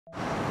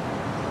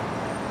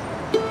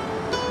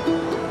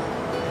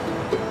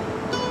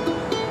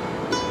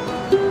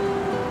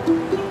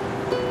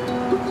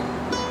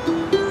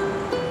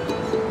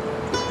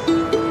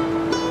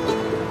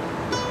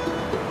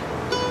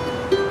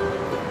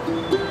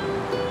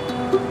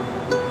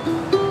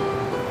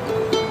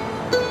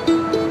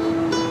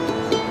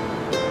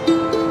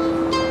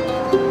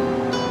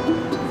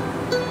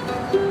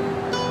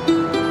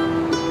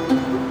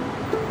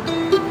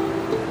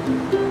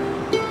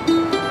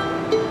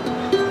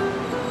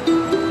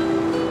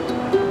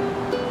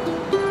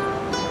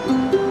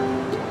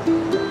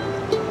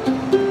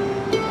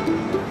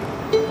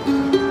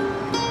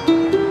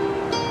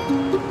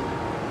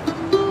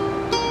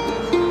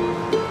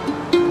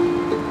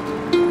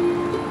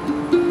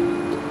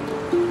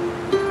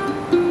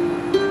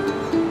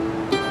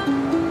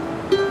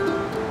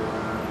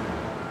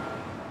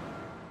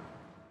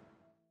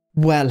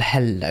Well,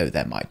 hello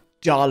there, my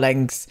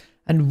darlings,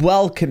 and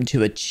welcome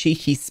to a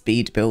cheeky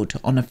speed build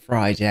on a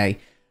Friday,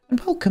 and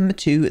welcome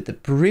to the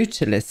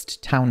Brutalist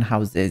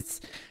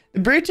Townhouses. The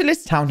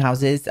Brutalist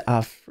Townhouses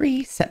are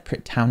 3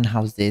 separate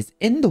townhouses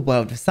in the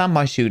world of San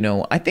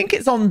Myshuno. I think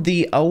it's on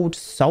the old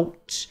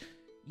salt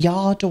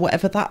yard or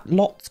whatever that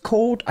lot's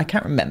called. I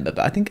can't remember,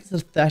 but I think it's a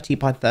 30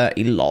 by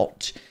 30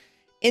 lot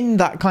in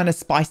that kind of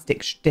Spice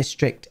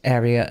District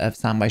area of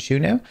San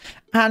Myshuno.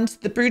 And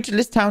the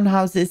Brutalist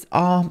Townhouses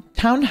are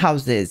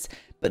townhouses,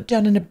 but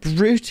done in a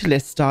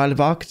brutalist style of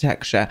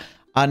architecture.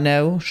 I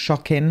know,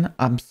 shocking.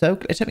 I'm so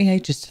glad. It took me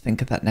ages to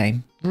think of that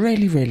name.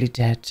 Really, really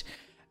did.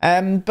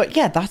 But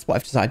yeah, that's what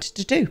I've decided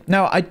to do.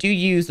 Now, I do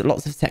use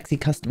lots of sexy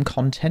custom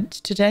content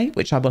today,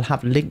 which I will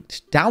have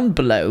linked down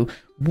below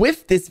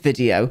with this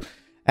video.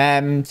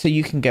 So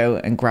you can go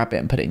and grab it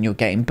and put it in your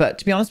game. But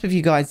to be honest with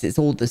you guys, it's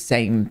all the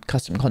same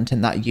custom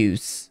content that I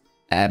use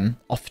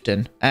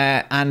often.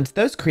 And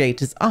those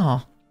creators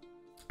are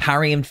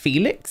Harry and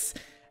Felix,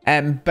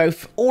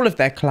 all of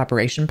their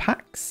collaboration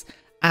packs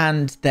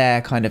and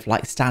their kind of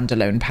like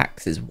standalone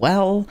packs as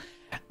well.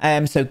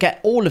 So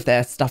get all of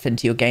their stuff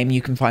into your game.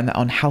 You can find that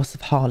on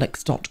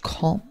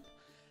houseofharlex.com.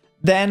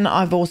 Then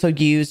I've also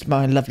used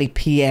my lovely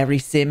Pierre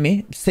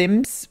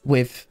Sims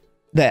with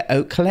their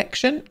oat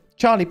collection,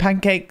 Charlie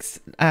Pancakes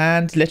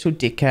and Little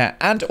Dicker.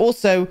 And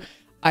also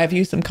I have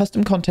used some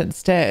custom content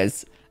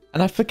stairs,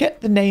 and I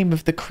forget the name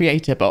of the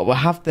creator, but we'll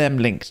have them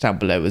linked down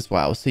below as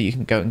well, so you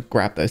can go and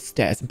grab those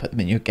stairs and put them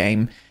in your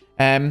game.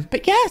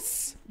 But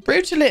yes,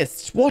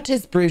 Brutalist. What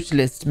is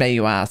Brutalist, may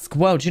you ask?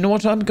 Well, do you know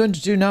what I'm going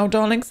to do now,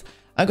 darlings?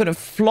 I'm going to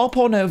flop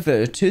on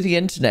over to the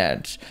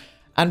internet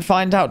and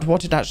find out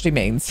what it actually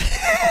means.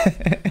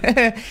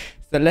 So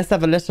let's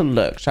have a little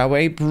look, shall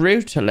we?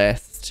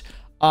 Brutalist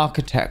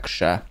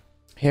architecture.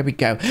 Here we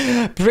go.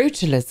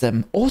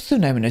 Brutalism, also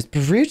known as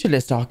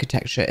brutalist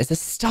architecture, is a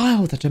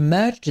style that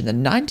emerged in the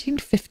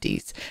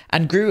 1950s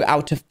and grew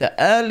out of the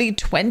early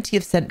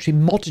 20th century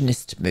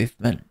modernist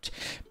movement.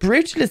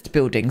 Brutalist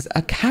buildings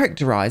are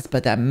characterized by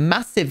their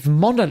massive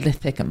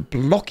monolithic and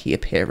blocky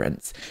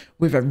appearance,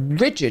 with a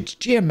rigid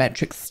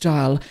geometric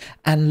style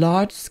and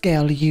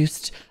large-scale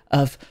use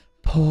of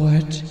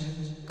poured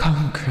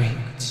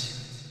concrete.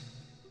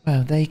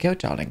 Well, there you go,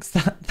 darlings.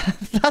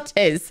 That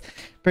is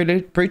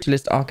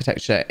brutalist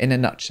architecture in a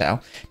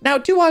nutshell. Now,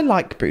 do I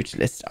like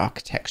brutalist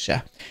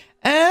architecture?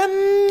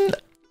 I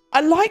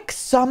like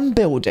some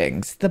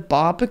buildings. The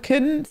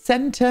Barbican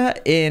Centre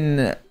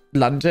in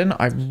London,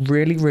 I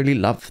really, really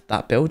love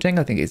that building.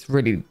 I think it's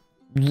really,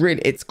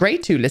 it's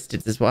grade 2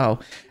 listed as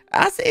well.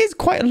 As is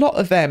quite a lot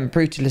of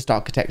brutalist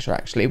architecture,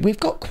 actually. We've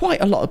got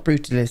quite a lot of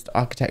brutalist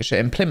architecture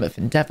in Plymouth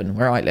and Devon,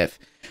 where I live.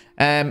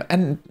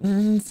 And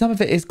some of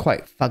it is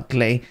quite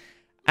fugly.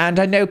 And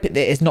I know it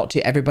is not to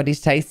everybody's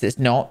taste, it's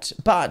not.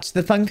 But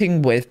the fun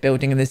thing with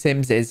building in The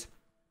Sims is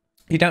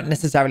you don't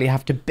necessarily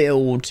have to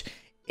build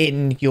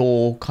in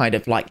your kind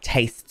of like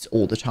tastes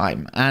all the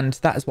time. And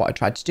that is what I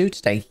tried to do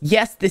today.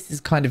 Yes, this is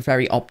kind of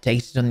very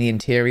updated on the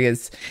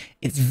interiors.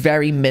 It's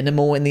very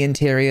minimal in the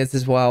interiors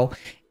as well.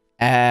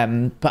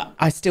 But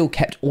I still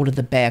kept all of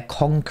the bare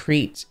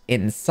concrete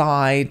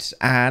inside,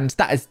 and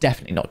that is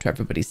definitely not to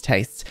everybody's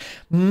taste,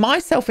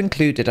 myself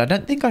included. I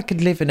don't think I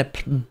could live in a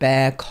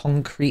bare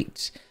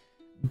concrete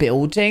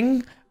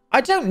building.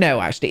 I don't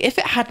know, actually. If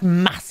it had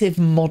massive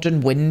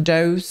modern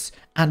windows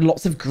and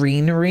lots of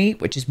greenery,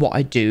 which is what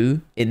I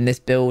do in this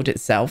build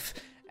itself,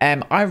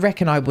 I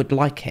reckon I would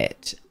like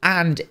it.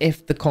 And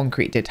if the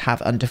concrete did have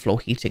underfloor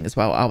heating as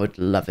well, I would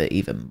love it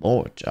even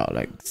more,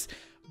 darlings.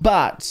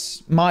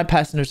 But my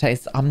personal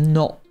taste, I'm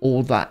not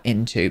all that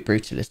into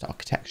brutalist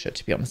architecture,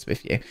 to be honest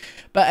with you.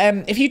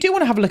 But if you do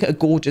want to have a look at a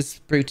gorgeous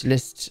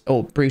brutalist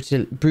or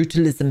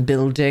brutalism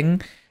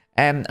building,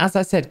 as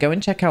I said, go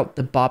and check out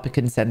the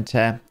Barbican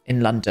Centre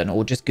in London,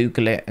 or just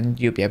Google it and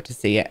you'll be able to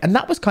see it. And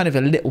that was kind of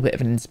a little bit of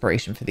an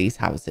inspiration for these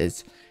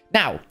houses.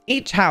 Now,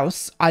 each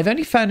house, I've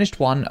only furnished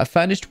one. I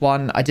furnished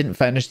one. I didn't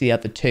furnish the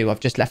other 2. I've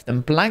just left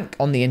them blank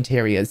on the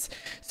interiors.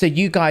 So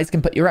you guys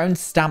can put your own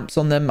stamps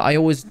on them. I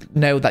always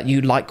know that you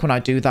like when I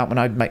do that, when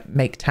I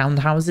make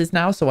townhouses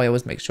now. So I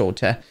always make sure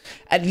to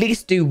at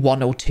least do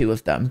 1 or 2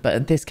 of them. But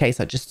in this case,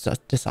 I just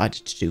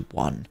decided to do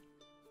 1.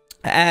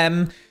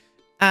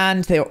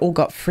 And they've all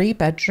got 3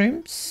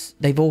 bedrooms.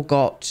 They've all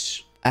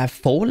got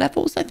 4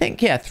 levels, I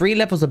think. Yeah, 3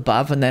 levels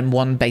above and then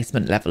 1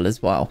 basement level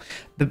as well.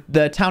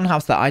 The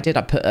townhouse that I did,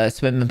 I put a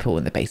swimming pool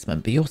in the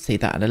basement, but you'll see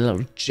that in a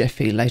little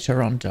jiffy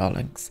later on,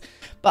 darlings.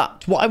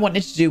 But what I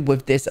wanted to do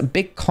with this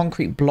big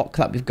concrete block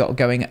that we've got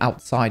going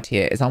outside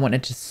here is I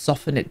wanted to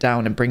soften it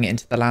down and bring it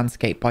into the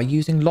landscape by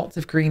using lots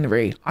of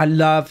greenery. I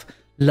love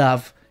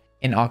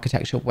in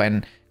architecture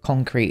when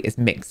concrete is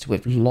mixed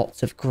with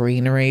lots of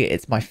greenery.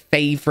 It's my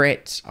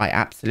favorite. I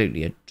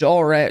absolutely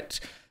adore it.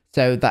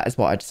 So that is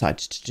what I decided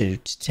to do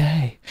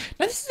today.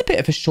 Now, this is a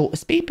bit of a shorter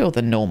speed build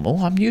than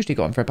normal. I'm usually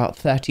going for about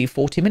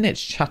 30-40 minutes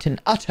chatting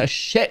utter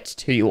shit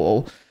to you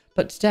all.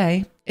 But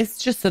today,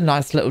 it's just a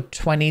nice little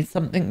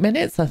 20-something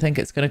minutes. I think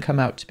it's going to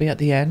come out to be at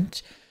the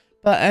end.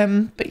 But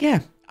yeah,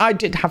 I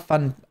did have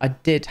fun. I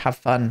did have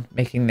fun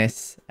making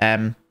this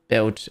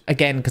build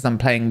again, because I'm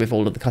playing with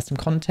all of the custom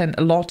content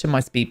a lot in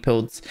my speed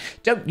builds.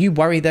 Don't you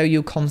worry though,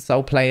 you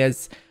console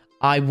players.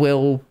 I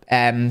will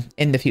in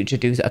the future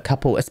do a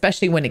couple,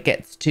 especially when it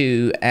gets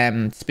to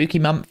spooky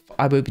month.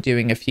 I will be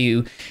doing a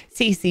few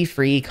CC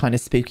free kind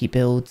of spooky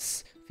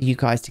builds for you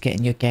guys to get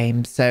in your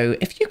game. So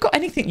if you've got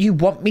anything you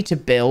want me to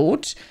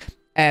build,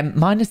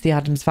 minus the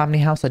Addams family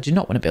house, I do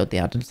not want to build the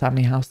Addams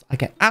family house. I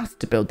get asked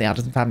to build the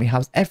Addams family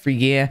house every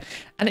year,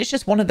 and it's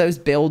just one of those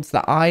builds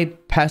that I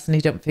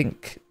personally don't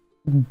think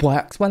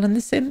works well in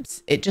The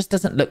Sims. It just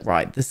doesn't look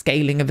right. The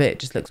scaling of it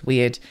just looks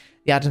weird.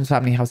 The Addams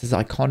family house is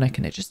iconic,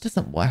 and it just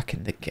doesn't work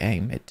in the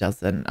game. It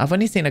doesn't. I've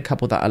only seen a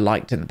couple that I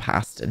liked in the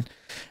past,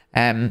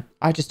 and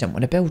I just don't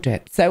want to build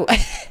it. So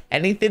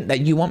anything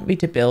that you want me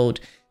to build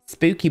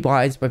spooky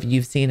wise, whether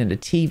you've seen in a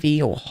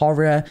TV or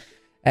horror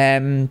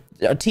a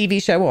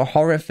TV show or a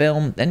horror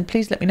film, then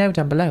please let me know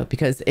down below,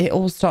 because it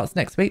all starts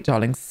next week,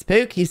 darling.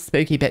 Spooky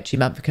bitchy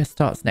month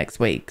starts next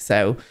week.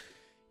 So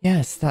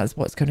yes, that's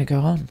what's going to go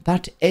on.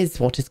 That is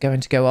what is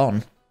going to go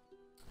on.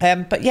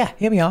 But yeah,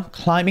 here we are,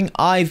 climbing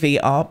ivy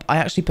up. I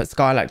actually put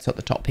skylights at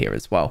the top here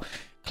as well.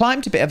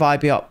 Climbed a bit of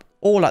ivy up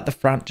all at the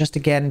front, just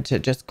again to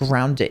just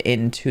ground it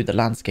into the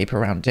landscape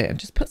around it, and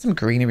just put some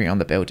greenery on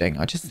the building.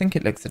 I just think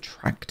it looks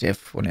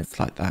attractive when it's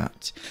like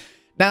that.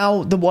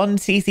 Now, the one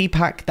CC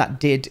pack that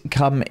did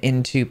come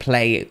into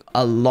play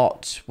a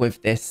lot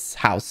with this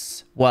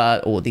house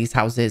or these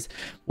houses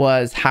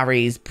was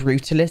Harry's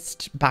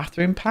Brutalist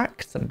bathroom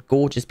pack. Some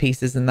gorgeous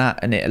pieces in that,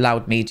 and it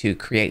allowed me to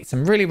create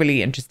some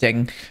really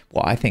interesting,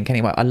 what I think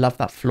anyway. I love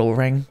that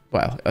flooring.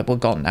 Well, we're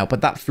gone now,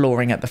 but that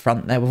flooring at the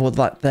front there with all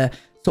like the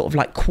sort of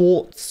like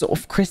quartz sort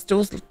of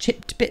crystals,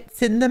 chipped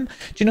bits in them.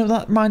 Do you know what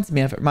that reminds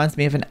me of? It reminds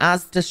me of an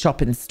Asda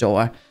shopping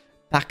store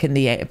back in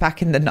the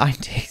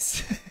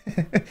 90s.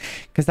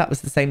 Because that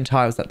was the same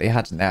tiles that they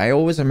had in there. I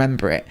always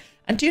remember it.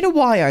 And do you know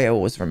why I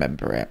always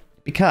remember it?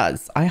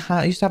 Because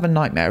I used to have a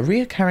nightmare, a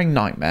reoccurring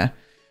nightmare,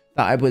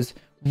 that I was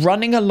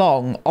running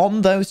along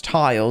on those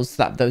tiles,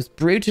 those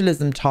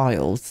brutalism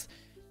tiles,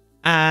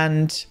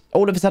 and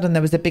all of a sudden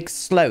there was a big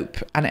slope,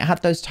 and it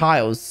had those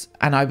tiles,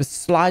 and I was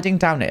sliding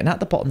down it, and at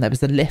the bottom there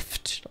was a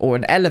lift or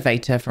an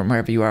elevator from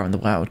wherever you are in the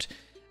world.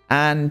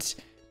 And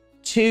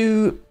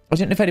I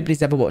don't know if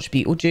anybody's ever watched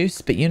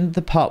Beetlejuice, but you know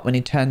the part when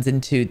he turns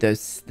into the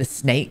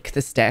snake,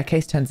 the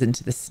staircase turns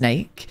into the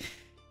snake.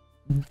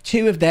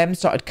 Two of them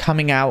started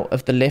coming out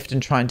of the lift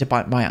and trying to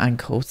bite my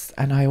ankles.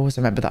 And I always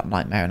remember that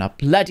nightmare, and I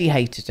bloody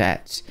hated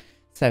it.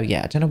 So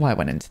yeah, I don't know why I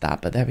went into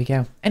that, but there we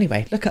go.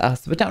 Anyway, look at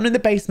us. We're down in the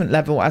basement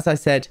level. As I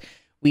said,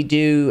 we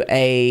do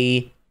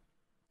a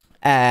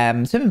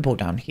swimming pool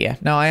down here.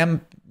 Now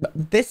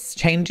this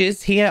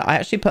changes here. I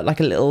actually put like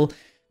a little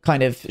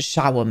kind of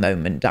shower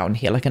moment down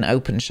here, like an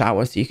open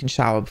shower, so you can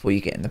shower before you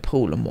get in the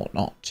pool and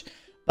whatnot.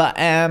 But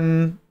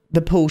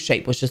the pool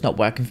shape was just not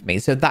working for me,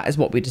 so that is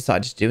what we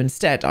decided to do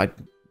instead.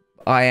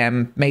 I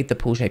made the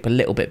pool shape a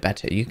little bit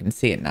better. You can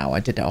see it now. I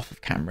did it off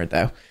of camera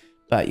though,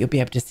 but you'll be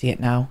able to see it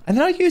now. And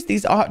then I used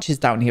these arches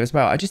down here as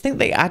well. I just think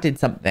they added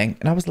something,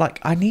 and I was like,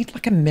 I need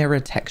like a mirror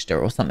texture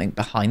or something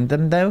behind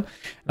them though.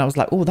 And I was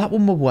like, oh, that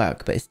one will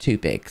work, but it's too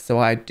big, so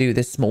I do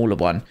this smaller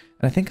one.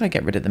 And I think I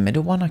get rid of the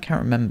middle one. I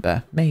can't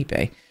remember,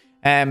 maybe.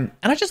 And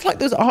I just like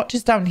those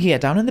arches down here,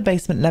 down in the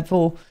basement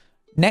level,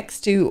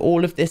 next to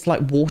all of this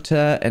like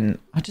water. And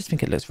I just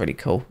think it looks really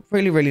cool.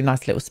 Really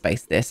nice little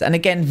space, this. And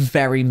again,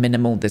 very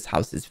minimal. This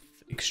house is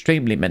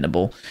extremely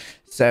minimal.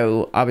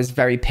 So I was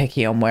very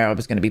picky on where I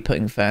was going to be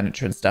putting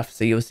furniture and stuff.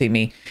 So you'll see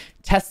me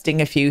testing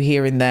a few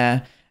here and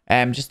there,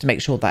 just to make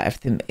sure that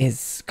everything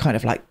is kind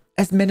of like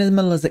as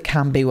minimal as it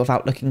can be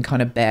without looking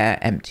kind of bare,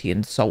 empty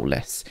and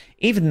soulless.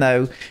 Even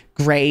though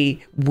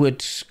grey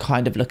would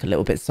kind of look a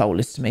little bit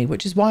soulless to me,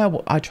 which is why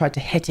I tried to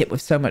hit it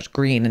with so much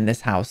green in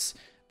this house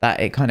that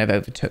it kind of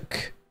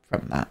overtook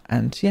from that.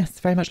 And yes,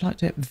 very much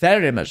liked it.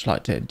 Very much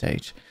liked it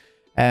indeed.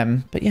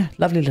 But yeah,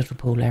 lovely little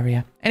pool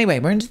area. Anyway,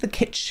 we're into the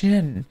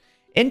kitchen.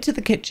 Into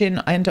the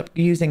kitchen, I end up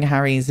using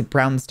Harry's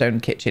brownstone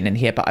kitchen in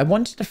here, but I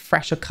wanted a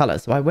fresher colour,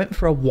 so I went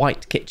for a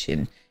white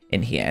kitchen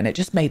in here, and it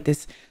just made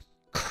this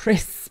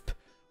crisp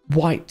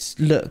white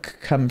look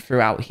come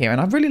throughout here, and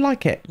I really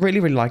like it. Really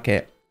like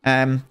it.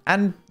 And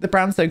the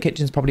brownstone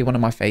kitchen is probably one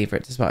of my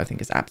favorites as well. I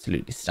think it's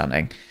absolutely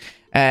stunning.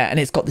 And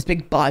it's got this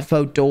big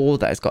bifold door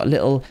that has got a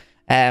little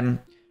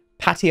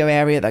patio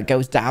area that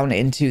goes down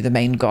into the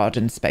main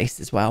garden space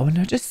as well. And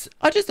I just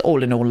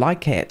all in all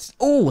like it.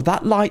 Oh,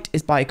 that light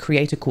is by a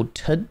creator called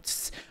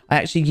Tuds. I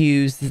actually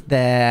use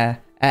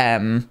their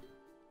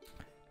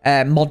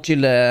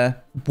modular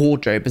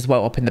wardrobe as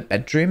well up in the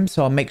bedroom,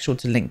 so I'll make sure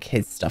to link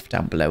his stuff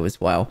down below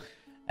as well,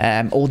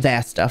 or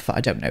their stuff.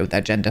 I don't know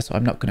their gender, so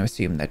I'm not going to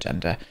assume their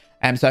gender.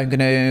 So I'm going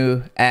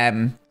to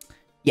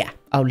yeah,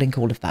 I'll link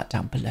all of that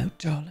down below,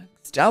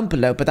 darlings, down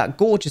below. But that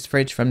gorgeous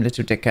fridge from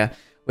Little Dicker,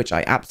 which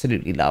I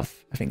absolutely love,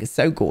 I think is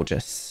so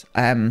gorgeous.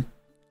 I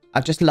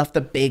just love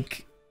the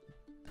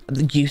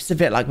use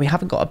of it. Like, we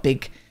haven't got a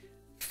big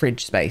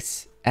fridge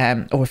space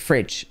or a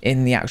fridge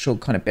in the actual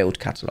kind of build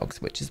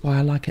catalogues, which is why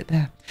I like it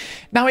there.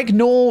 Now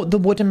ignore the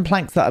wooden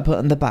planks that I put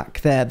on the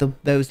back there,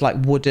 those like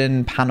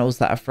wooden panels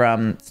that are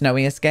from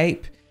Snowy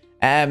Escape.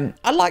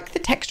 I like the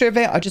texture of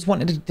it. I just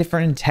wanted a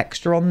different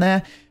texture on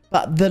there,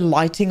 but the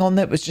lighting on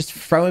it was just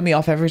throwing me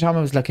off every time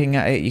I was looking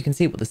at it. You can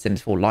see what the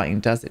Sims 4 lighting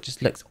does. It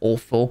just looks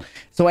awful.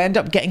 So I end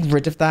up getting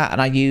rid of that,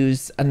 and I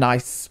use a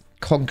nice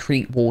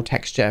concrete wall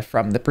texture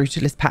from the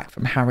Brutalist pack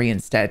from Harry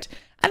instead.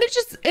 And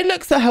it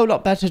looks a whole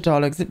lot better,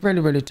 darlings. It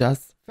really, really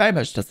does. Very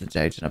much does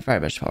indeed, and I'm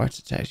very much forward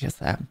to it.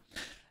 Yes, I am.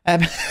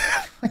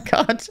 Oh my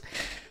God.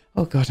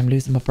 Oh God, I'm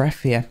losing my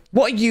breath here.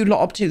 What are you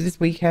lot up to this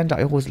weekend?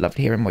 I always love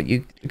hearing what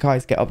you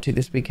guys get up to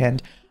this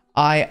weekend.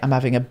 I am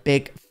having a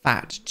big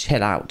fat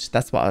chill out.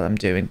 That's what I'm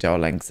doing,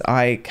 darlings.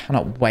 I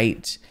cannot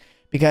wait,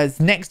 because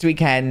next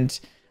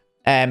weekend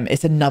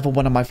it's another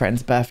one of my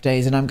friends'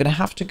 birthdays, and I'm going to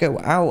have to go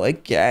out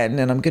again,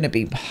 and I'm going to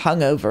be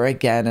hungover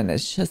again, and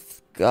it's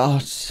just,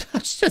 gosh,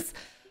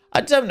 I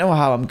don't know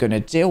how I'm going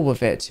to deal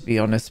with it, to be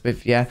honest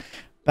with you.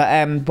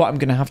 But what I'm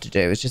going to have to do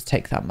is just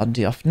take that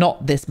Monday off.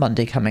 Not this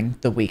Monday coming,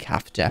 the week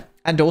after.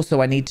 And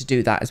also I need to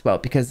do that as well,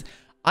 because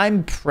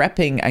I'm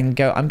prepping and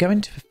I'm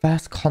going to the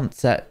first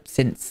concert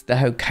since the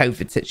whole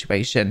COVID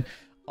situation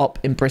up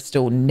in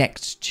Bristol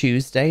next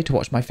Tuesday to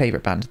watch my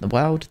favourite band in the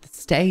world, the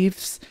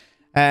Staves.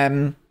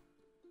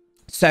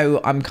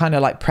 So I'm kind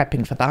of like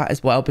prepping for that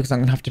as well, because I'm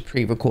going to have to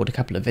pre-record a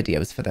couple of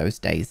videos for those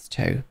days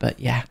too. But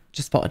yeah,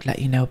 just thought I'd let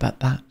you know about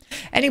that.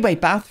 Anyway,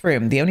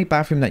 bathroom. The only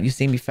bathroom that you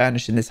see me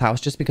furnish in this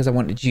house, just because I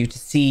wanted you to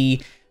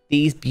see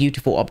these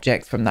beautiful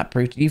objects from that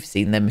You've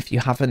seen them. If you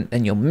haven't,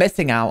 then you're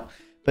missing out.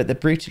 But the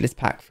Brutalist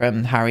pack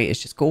from Harry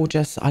is just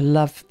gorgeous. I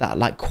love that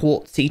like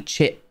quartzy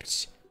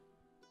chipped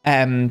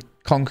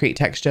concrete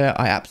texture.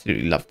 I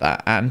absolutely love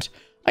that. And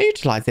I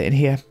utilize it in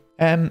here.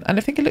 And I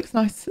think it looks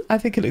nice. I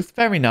think it looks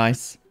very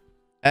nice.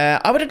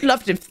 I would have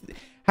loved if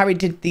Harry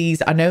did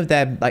these. I know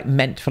they're like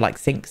meant for like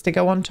sinks to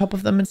go on top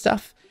of them and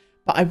stuff,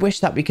 but I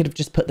wish that we could have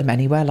just put them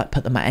anywhere, like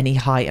put them at any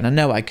height. And I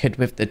know I could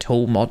with the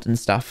tool mod and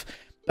stuff,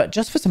 but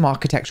just for some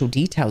architectural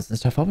details and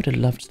stuff, I would have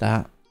loved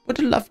that. Would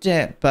have loved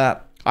it,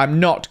 but I'm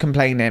not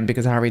complaining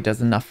because Harry does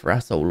enough for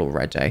us all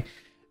already.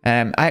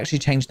 I actually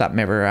changed that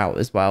mirror out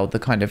as well. The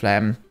kind of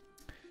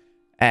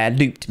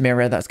looped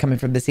mirror that's coming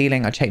from the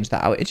ceiling. I changed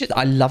that out. It's just,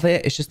 I love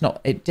it. It's just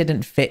not, it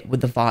didn't fit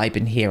with the vibe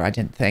in here, I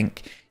didn't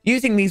think.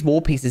 Using these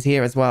wall pieces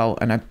here as well,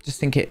 and I just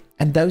think it,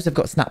 and those have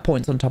got snap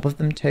points on top of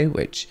them too,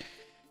 which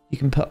you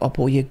can put up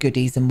all your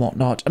goodies and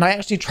whatnot. And I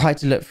actually tried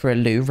to look for a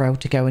loo roll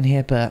to go in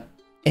here, but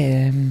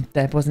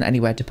there wasn't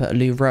anywhere to put a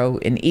loo roll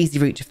in easy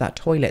reach of that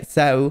toilet.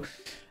 So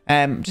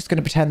I'm just going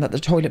to pretend that the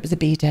toilet was a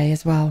bidet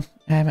as well.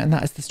 And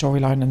that is the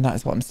storyline, and that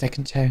is what I'm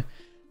sticking to.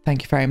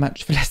 Thank you very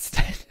much for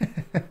listening.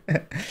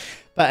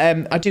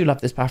 But I do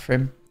love this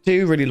bathroom.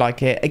 Do really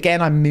like it.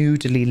 Again, I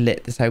moodily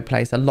lit this whole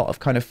place. A lot of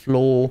kind of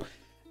floor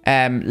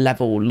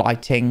level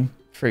lighting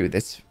through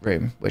this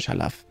room, which I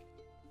love.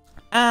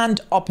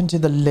 And up into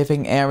the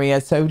living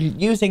area. So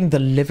using the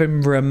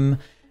living room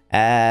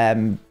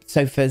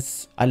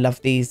sofas. I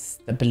love these.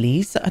 The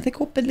Belize. Are they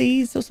called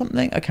Belize or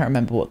something? I can't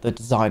remember what the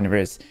designer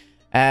is.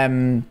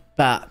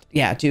 But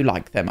yeah, I do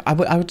like them. I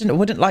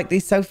wouldn't like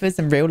these sofas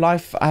in real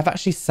life. I've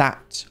actually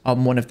sat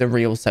on one of the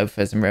real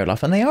sofas in real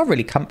life, and they are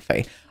really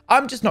comfy.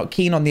 I'm just not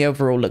keen on the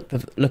overall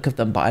look of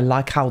them, but I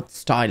like how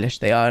stylish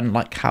they are, and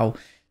like how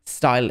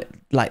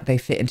like they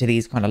fit into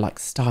these kind of like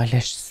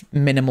stylish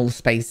minimal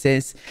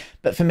spaces.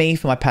 But for me,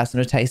 for my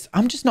personal taste,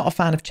 I'm just not a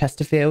fan of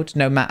Chesterfield,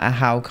 no matter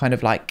how kind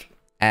of like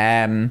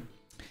I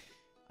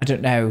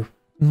don't know,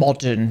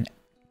 modern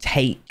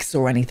takes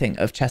or anything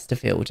of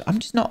Chesterfield. I'm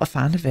just not a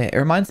fan of it. It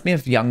reminds me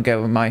of younger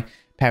when my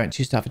parents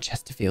used to have a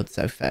Chesterfield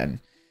sofa, and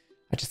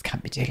I just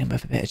can't be dealing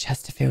with a bit of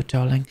Chesterfield,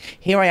 darling.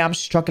 Here I am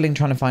struggling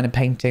trying to find a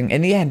painting.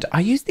 In the end, I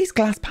used these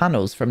glass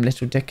panels from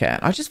Little Dicker.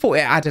 I just thought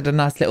it added a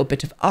nice little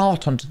bit of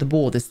art onto the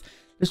wall. This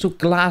little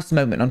glass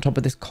moment on top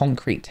of this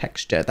concrete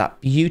texture. That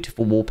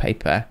beautiful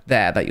wallpaper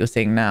there that you're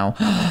seeing now.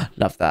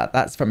 Love that.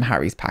 That's from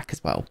Harry's pack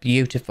as well.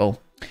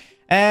 Beautiful.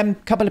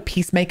 Couple of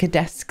Peacemaker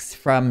desks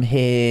from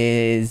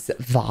his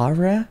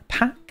Vara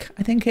pack,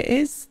 I think it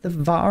is. The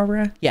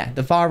Vara. Yeah,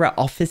 the Vara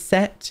office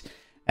set.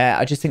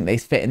 I just think they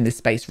fit in this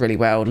space really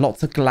well.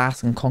 Lots of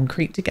glass and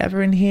concrete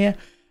together in here.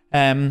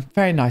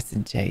 Very nice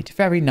indeed.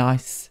 Very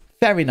nice.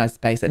 Very nice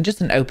space. And just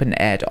an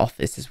open-aired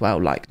office as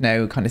well. Like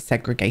no kind of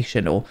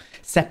segregation or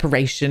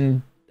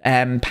separation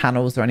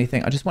panels or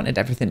anything. I just wanted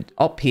everything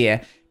up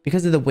here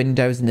because of the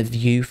windows, and the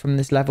view from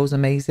this level is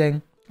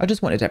amazing. I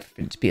just wanted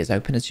everything to be as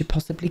open as you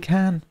possibly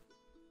can.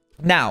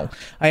 Now,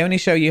 I only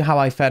show you how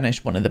I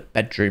furnish one of the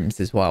bedrooms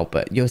as well,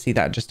 but you'll see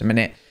that in just a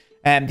minute.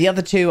 The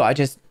other two, I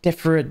just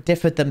differed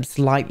them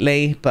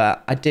slightly,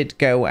 but I did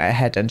go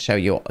ahead and show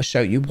you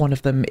one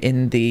of them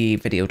in the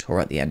video tour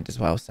at the end as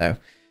well. So,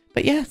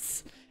 but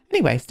yes.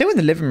 Anyway, still in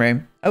the living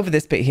room. Over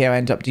this bit here, I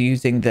end up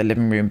using the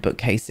living room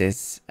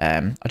bookcases.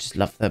 I just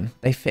love them.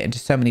 They fit into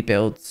so many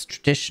builds.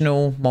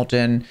 Traditional,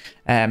 modern,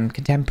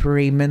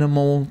 contemporary,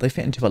 minimal. They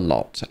fit into a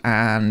lot.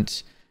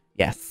 And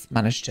yes,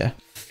 managed to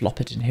flop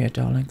it in here,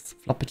 darlings.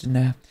 Flop it in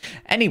there.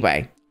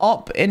 Anyway,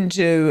 up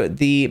into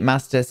the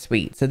master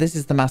suite. So this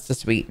is the master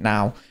suite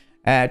now.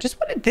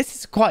 This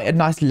is quite a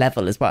nice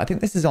level as well. I think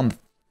this is on the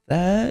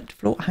third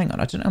floor. Hang on,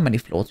 I don't know how many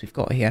floors we've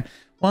got here.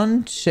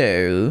 1,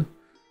 2,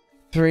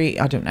 3.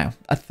 I don't know.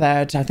 A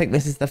third. I think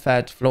this is the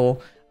third floor.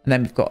 And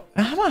then we've got,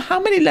 how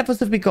many levels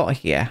have we got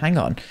here? Hang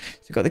on.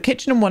 So we've got the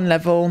kitchen on one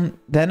level.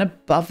 Then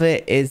above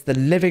it is the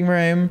living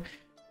room.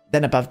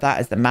 Then above that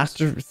is the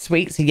master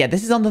suite. So yeah,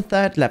 this is on the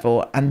third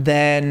level. And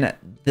then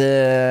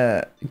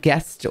the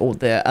guest or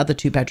the other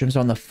 2 bedrooms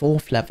are on the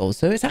 4th level.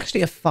 So it's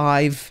actually a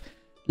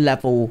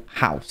 5-level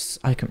house.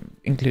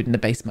 Including the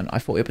basement. I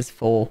thought it was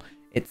 4.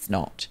 It's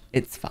not.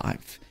 It's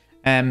 5.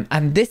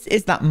 And this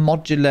is that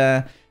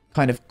modular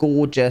kind of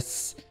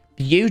gorgeous,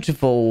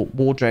 beautiful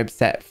wardrobe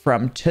set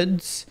from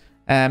Tuds.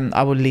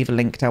 I will leave a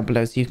link down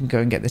below so you can go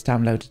and get this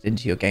downloaded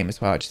into your game as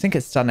well. I just think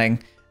it's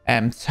stunning.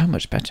 So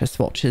much better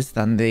swatches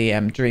than the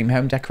Dream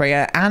Home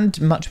Decorator,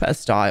 and much better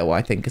style,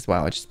 I think, as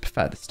well. I just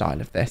prefer the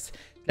style of this.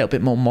 A little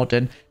bit more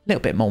modern, a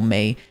little bit more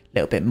me, a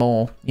little bit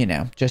more, you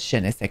know, just je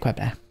ne sais quoi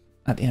bien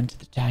at the end of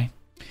the day.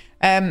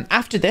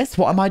 After this,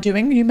 what am I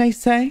doing, you may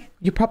say?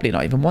 You're probably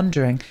not even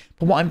wondering.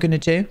 But what I'm going to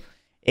do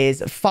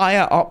is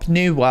fire up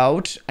New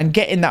World and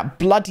get in that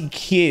bloody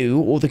queue,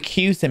 or the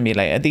queue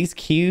simulator. These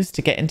queues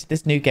to get into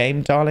this new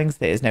game, darlings,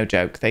 there is no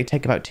joke. They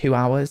take about 2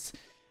 hours.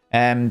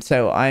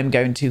 So I'm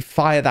going to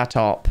fire that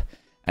up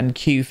and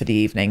queue for the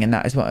evening, and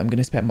that is what I'm going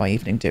to spend my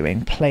evening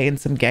doing, playing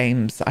some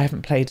games. I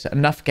haven't played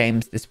enough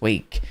games this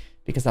week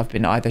because I've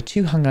been either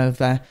too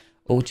hungover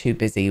or too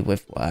busy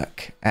with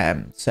work.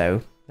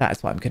 So that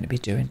is what I'm going to be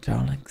doing,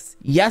 darlings.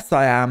 Yes,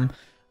 I am.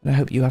 And I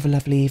hope you have a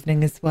lovely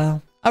evening as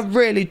well. I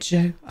really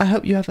do. I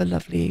hope you have a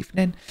lovely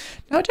evening.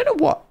 Now, I don't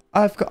know what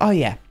I've got. Oh,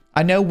 yeah.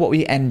 I know what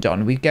we end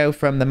on. We go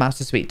from the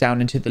master suite down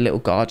into the little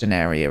garden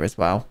area as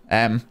well.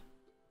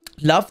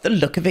 Love the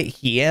look of it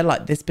here.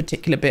 Like this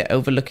particular bit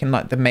overlooking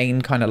like the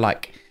main kind of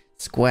like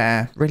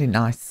square. Really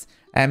nice.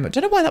 I don't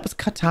know why that was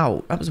cut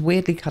out. That was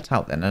weirdly cut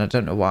out then. And I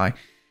don't know why.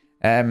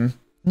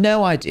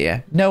 No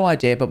idea. No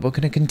idea. But we're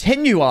going to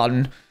continue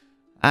on.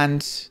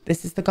 And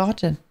this is the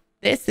garden.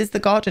 This is the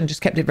garden.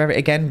 Just kept it very,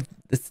 again,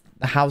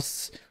 the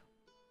house,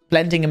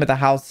 blending in with the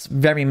house,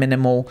 very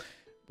minimal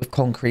with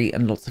concrete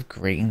and lots of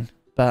green.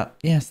 But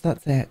yes,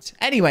 that's it.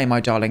 Anyway, my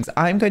darlings,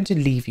 I'm going to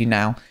leave you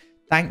now.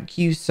 Thank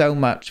you so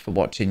much for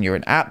watching. You're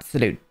an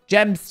absolute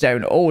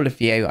gemstone, all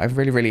of you. I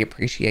really, really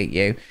appreciate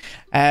you.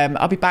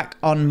 I'll be back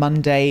on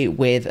Monday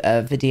with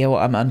a video.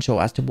 I'm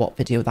unsure as to what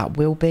video that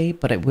will be,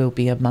 but it will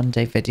be a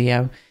Monday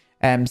video.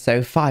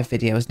 So 5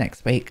 videos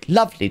next week.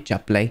 Lovely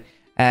jubbly.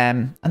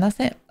 And that's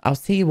it. I'll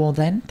see you all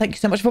then. Thank you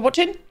so much for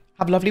watching.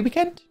 Have a lovely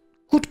weekend.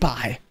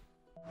 Goodbye.